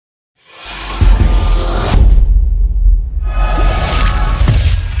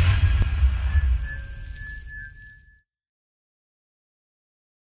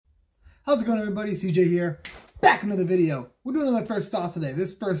How's it going, everybody? CJ here, back in another video. We're doing another first thoughts today.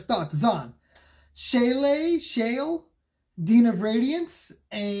 This first thought is on Shaile, Dean of Radiance,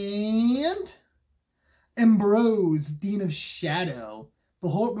 and Embrose, Dean of Shadow.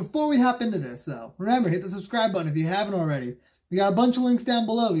 Before we hop into this, though, remember, hit the subscribe button if you haven't already. We got a bunch of links down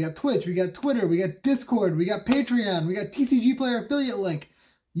below. We got Twitch, we got Twitter, we got Discord, we got Patreon, we got TCG Player affiliate link.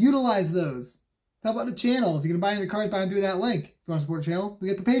 Utilize those. How about the channel? If you're going to buy any of the cards, buy them through that link. If you want to support the channel, we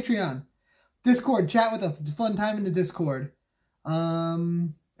get the Patreon. Discord, chat with us. It's a fun time in the Discord.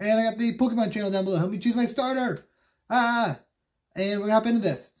 And I got the Pokemon channel down below. Help me choose my starter. And we're going to hop into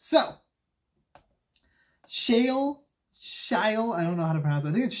this. So, Shaile, I don't know how to pronounce it.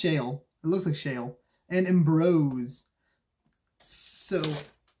 I think it's Shaile. It looks like Shaile. And Embrose. So,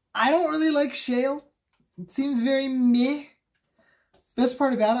 I don't really like Shaile. It seems very meh. Best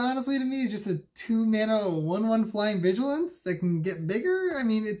part about it, honestly, to me, is just a 2-mana 1/1 flying vigilance that can get bigger. I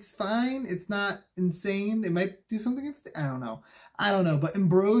mean, it's fine. It's not insane. It might do something instead. I don't know. But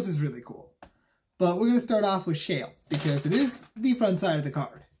Embrose is really cool. But we're going to start off with Shaile because it is the front side of the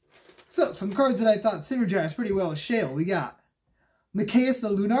card. So, some cards that I thought synergized pretty well with Shaile. We got Mikaeus the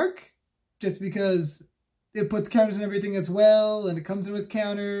Lunarch, just because it puts counters on everything as well, and it comes in with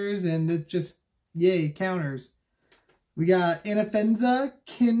counters, and it just, yay, counters. We got Anafenza,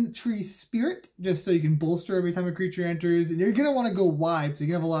 Kin Tree Spirit, just so you can bolster every time a creature enters. And you're going to want to go wide, so you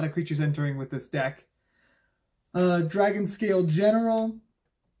can have a lot of creatures entering with this deck. Dragon Scale General,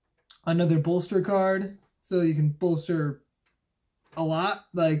 another bolster card, so you can bolster a lot.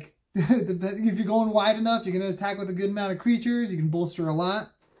 Like, if you're going wide enough, you're going to attack with a good amount of creatures. You can bolster a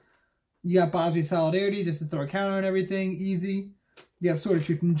lot. You got Bosby Solidarity, just to throw a counter on everything, easy. You got Sword of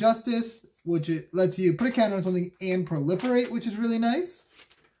Truth and Justice, which it lets you put a counter on something and proliferate, which is really nice.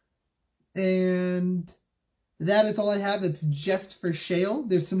 And that is all I have that's just for Shaile.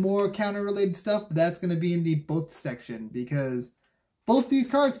 There's some more counter-related stuff, but that's going to be in the both section, because both these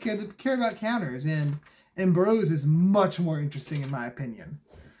cards care about counters, and Embrose is much more interesting in my opinion.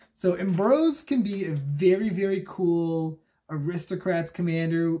 So Embrose can be a very, very cool aristocrats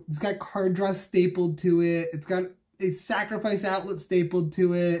commander. It's got card draw stapled to it. It's got a sacrifice outlet stapled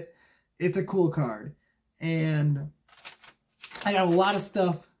to it. It's a cool card. And I got a lot of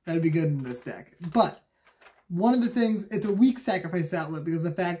stuff that would be good in this deck. But one of the things, it's a weak sacrifice outlet because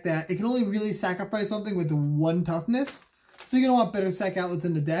of the fact that it can only really sacrifice something with 1 toughness. So you're going to want better sac outlets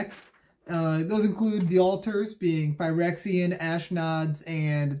in the deck. Those include the altars being Phyrexian, Ashnods,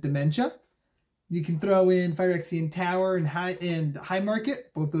 and Dementia. You can throw in Phyrexian Tower and High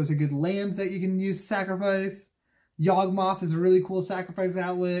Market. Both those are good lands that you can use to sacrifice. Yawgmoth is a really cool sacrifice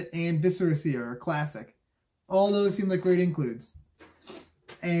outlet, and Viscera Seer, a classic. All those seem like great includes.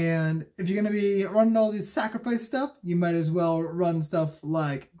 And if you're going to be running all this sacrifice stuff, you might as well run stuff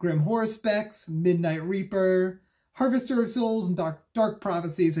like Grim Horror Specs, Midnight Reaper, Harvester of Souls, and Dark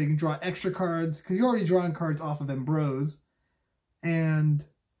Prophecy, so you can draw extra cards, because you're already drawing cards off of Embrose. And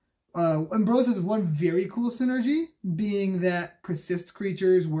Embrose has one very cool synergy, being that persist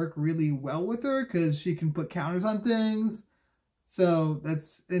creatures work really well with her because she can put counters on things. So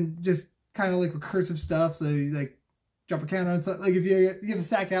that's just kind of like recursive stuff. So you like drop a counter on something. Like if you have a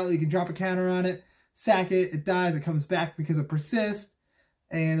sack outlet, you can drop a counter on it, sack it, it dies, it comes back because of persist.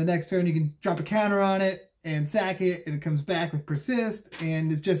 And the next turn you can drop a counter on it and sack it, and it comes back with persist.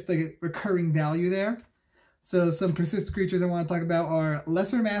 And it's just like a recurring value there. So some persist creatures I want to talk about are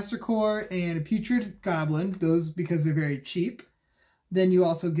Lesser Mastercore and Putrid Goblin. Those because they're very cheap. Then you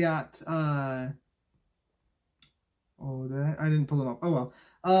also got, I didn't pull them up. Oh well.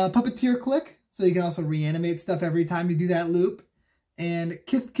 Puppeteer Click. So you can also reanimate stuff every time you do that loop. And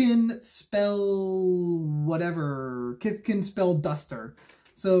Kithkin Spell Duster.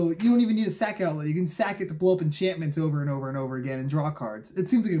 So you don't even need a sack outlet. You can sack it to blow up enchantments over and over and over again and draw cards.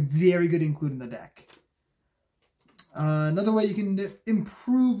 It seems like a very good include in the deck. Another way you can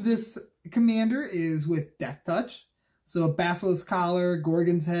improve this commander is with Death Touch. So a Basilisk Collar,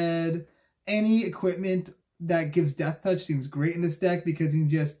 Gorgon's Head, any equipment that gives Death Touch seems great in this deck because you can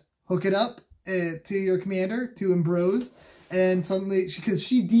just hook it up to your commander, to Embrose, and suddenly, because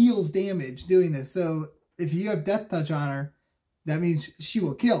she deals damage doing this. So if you have Death Touch on her, that means she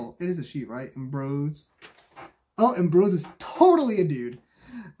will kill. It is a she, right? Embrose. Oh, Embrose is totally a dude.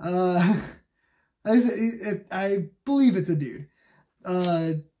 I believe it's a dude.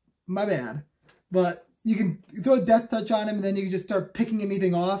 My bad. But you can throw a Death Touch on him, and then you can just start picking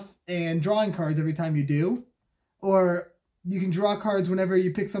anything off and drawing cards every time you do. Or you can draw cards whenever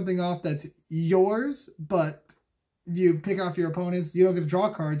you pick something off that's yours, but if you pick off your opponents, you don't get to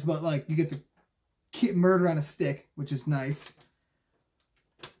draw cards, but like you get to murder on a stick, which is nice.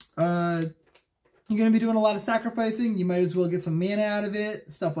 You're going to be doing a lot of sacrificing. You might as well get some mana out of it.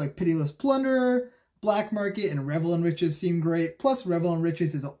 Stuff like Pitiless Plunderer, Black Market, and Revel in Riches seem great. Plus, Revel in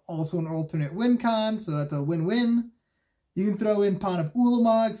Riches is also an alternate win con, so that's a win-win. You can throw in Pawn of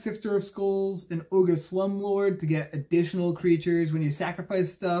Ulamog, Sifter of Skulls, and Ogre Slumlord to get additional creatures when you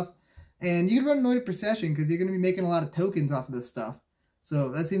sacrifice stuff. And you can run Anointed Procession because you're going to be making a lot of tokens off of this stuff. So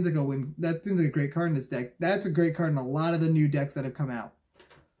that seems like a win. That seems like a great card in this deck. That's a great card in a lot of the new decks that have come out.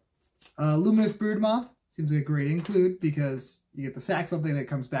 Luminous Broodmoth seems like a great include because you get to sack something that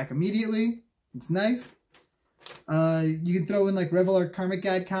comes back immediately. It's nice. You can throw in like Reveler Karmic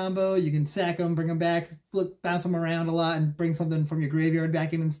Guide combo. You can sack them, bring them back, bounce them around a lot, and bring something from your graveyard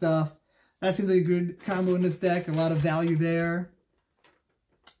back in and stuff. That seems like a good combo in this deck. A lot of value there.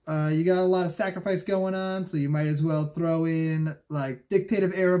 You got a lot of sacrifice going on, so you might as well throw in like Dictate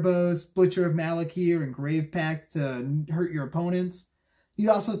of Erebos, Butcher of Malakir, and Grave Pact to hurt your opponents. You'd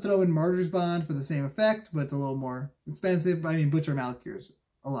also throw in Martyr's Bond for the same effect, but it's a little more expensive. I mean, Butcher of Malakir is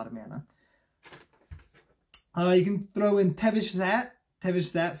a lot of mana. You can throw in Tevish Zat.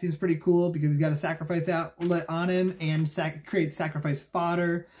 Tevish Zat seems pretty cool because he's got a sacrifice outlet on him and create sacrifice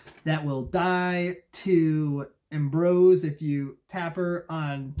fodder that will die to Embrose if you tap her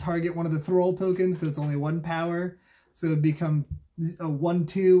on target one of the Thrall tokens because it's only 1 power. So it would become a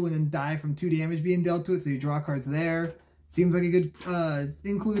 1/2 and then die from 2 damage being dealt to it. So you draw cards there. Seems like a good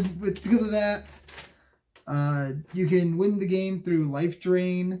include because of that. You can win the game through Life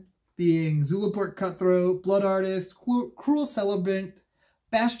Drain, being Zulaport Cutthroat, Blood Artist, Cruel Celebrant,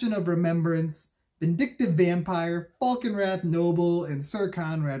 Bastion of Remembrance, Vindictive Vampire, Falconwrath Noble, and Sir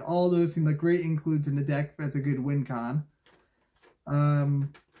Conrad. All those seem like great includes in the deck. That's a good win con.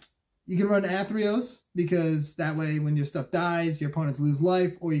 You can run Athreos because that way when your stuff dies, your opponents lose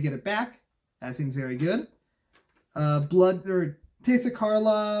life or you get it back. That seems very good. Teysa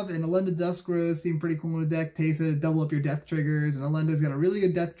Karlov and Elenda Duskrose seem pretty cool in the deck. Teysa to double up your death triggers, and Elenda's got a really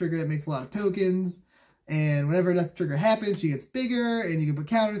good death trigger that makes a lot of tokens. And whenever a death trigger happens, she gets bigger, and you can put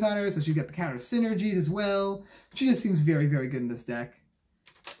counters on her, so she's got the counter synergies as well. She just seems very, very good in this deck.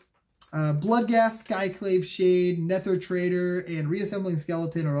 Bloodghast, Skyclave Shade, Nether Trader, and Reassembling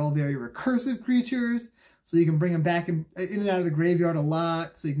Skeleton are all very recursive creatures. So you can bring them back in and out of the graveyard a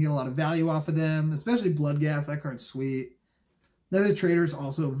lot, so you can get a lot of value off of them, especially Bloodghast. That card's sweet. Nether Trader is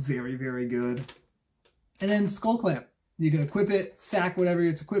also very, very good. And then Skull Clamp. You can equip it, sack whatever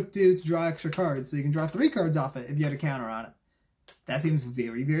it's equipped to draw extra cards. So you can draw 3 cards off it if you had a counter on it. That seems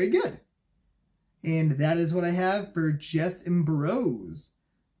very, very good. And that is what I have for just Embrose.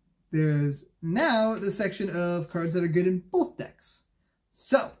 There's now the section of cards that are good in both decks.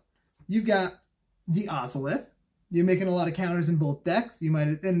 So, you've got the Ozolith. You're making a lot of counters in both decks. You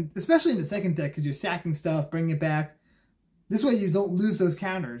might, and especially in the second deck, because you're sacking stuff, bringing it back. This way you don't lose those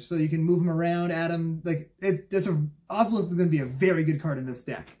counters, so you can move them around, add them. Like Ozolith is going to be a very good card in this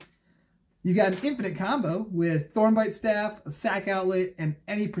deck. You got an infinite combo with Thornbite Staff, a sack outlet, and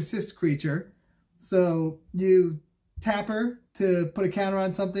any persist creature. So you tap her to put a counter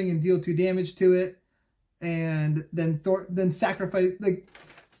on something and deal 2 damage to it, and then sacrifice.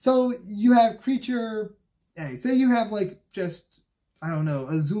 So you have creature. Hey, say you have just I don't know,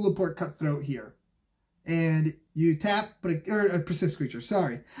 a Zulaport Cutthroat here. And you tap, or a persist creature,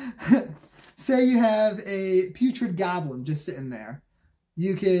 sorry. Say you have a Putrid Goblin just sitting there.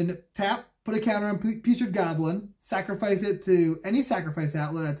 You can tap, put a counter on Putrid Goblin, sacrifice it to any sacrifice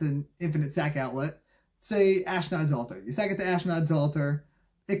outlet, that's an infinite sack outlet. Say Ashnod's Altar. You sack it to Ashnod's Altar,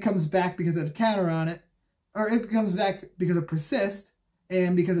 it comes back because of a counter on it, or it comes back because of persist,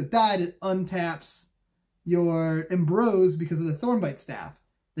 and because it died, it untaps your Embrose because of the Thornbite Staff.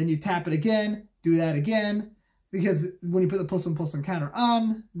 Then you tap it again, do that again, because when you put the +1/+1 counter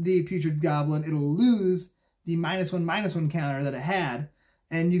on the Putrid Goblin, it'll lose the -1/-1 counter that it had,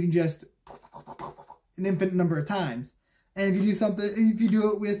 and you can just an infinite number of times. And if you do something, if you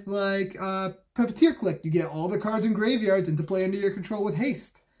do it with Puppeteer Click, you get all the cards in graveyards into play under your control with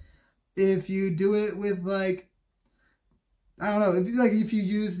haste. If you do it with I don't know, if you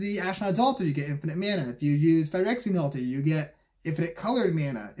use the Ashnod's Altar, you get infinite mana. If you use Phyrexian Altar, you get infinite colored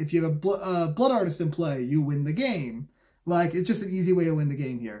mana. If you have a Blood Artist in play, you win the game. It's just an easy way to win the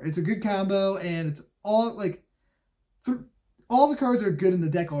game here. It's a good combo, and it's all all the cards are good in the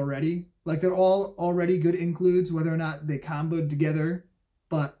deck already. They're all already good includes, whether or not they comboed together,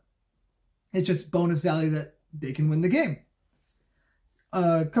 but it's just bonus value that they can win the game.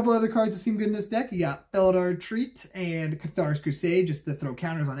 A couple other cards that seem good in this deck. You got Beldar Retreat and Cathar's Crusade, just to throw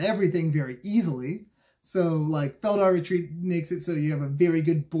counters on everything very easily. So, Beldar Retreat makes it so you have a very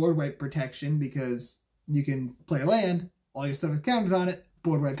good board wipe protection because you can play a land, all your stuff has counters on it,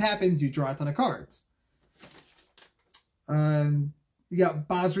 board wipe happens, you draw a ton of cards. You got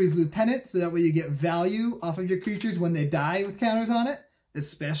Basri's Lieutenant, so that way you get value off of your creatures when they die with counters on it.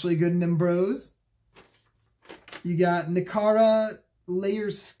 Especially good in Embrose. You got Nikara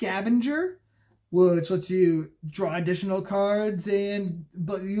Layer's Scavenger, which lets you draw additional cards,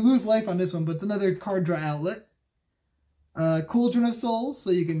 but you lose life on this one, but it's another card draw outlet. Cauldron of Souls, so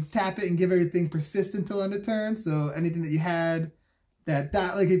you can tap it and give everything persist until end of turn. So anything that you had that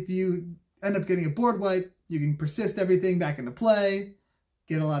like if you end up getting a board wipe, you can persist everything back into play,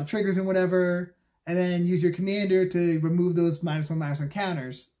 get a lot of triggers and whatever, and then use your commander to remove those -1/-1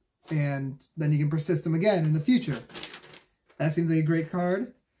 counters, and then you can persist them again in the future. That seems like a great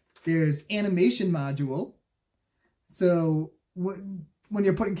card. There's Animation Module. So when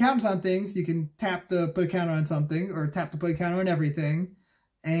you're putting counters on things, you can tap to put a counter on something, or tap to put a counter on everything,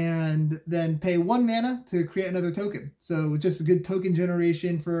 and then pay 1 mana to create another token. So just a good token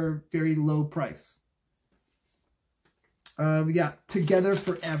generation for very low price. We got Together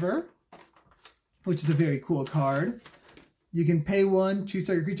Forever, which is a very cool card. You can pay 1, choose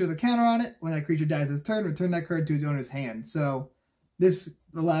target creature with a counter on it. When that creature dies its turn, return that card to its owner's hand. So this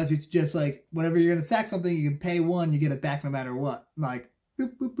allows you to just, like, whenever you're going to sack something, you can pay 1, you get it back no matter what. Like,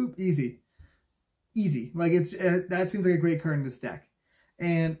 boop, boop, boop, easy. Easy. Like, it's that seems like a great card in this deck.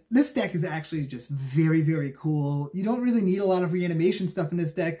 And this deck is actually just very, very cool. You don't really need a lot of reanimation stuff in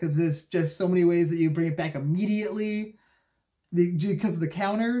this deck because there's just so many ways that you bring it back immediately because of the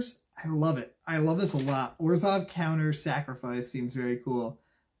counters. I love it. I love this a lot. Orzhov counter sacrifice seems very cool.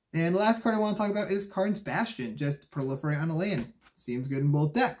 And the last card I want to talk about is Karn's Bastion. Just proliferate on the land. Seems good in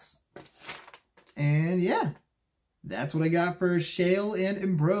both decks. And yeah, that's what I got for Shaile and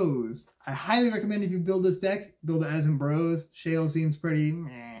Embrose. I highly recommend if you build this deck, build it as Embrose. Shaile seems pretty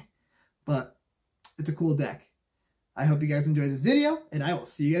meh, but it's a cool deck. I hope you guys enjoyed this video, and I will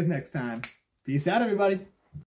see you guys next time. Peace out, everybody.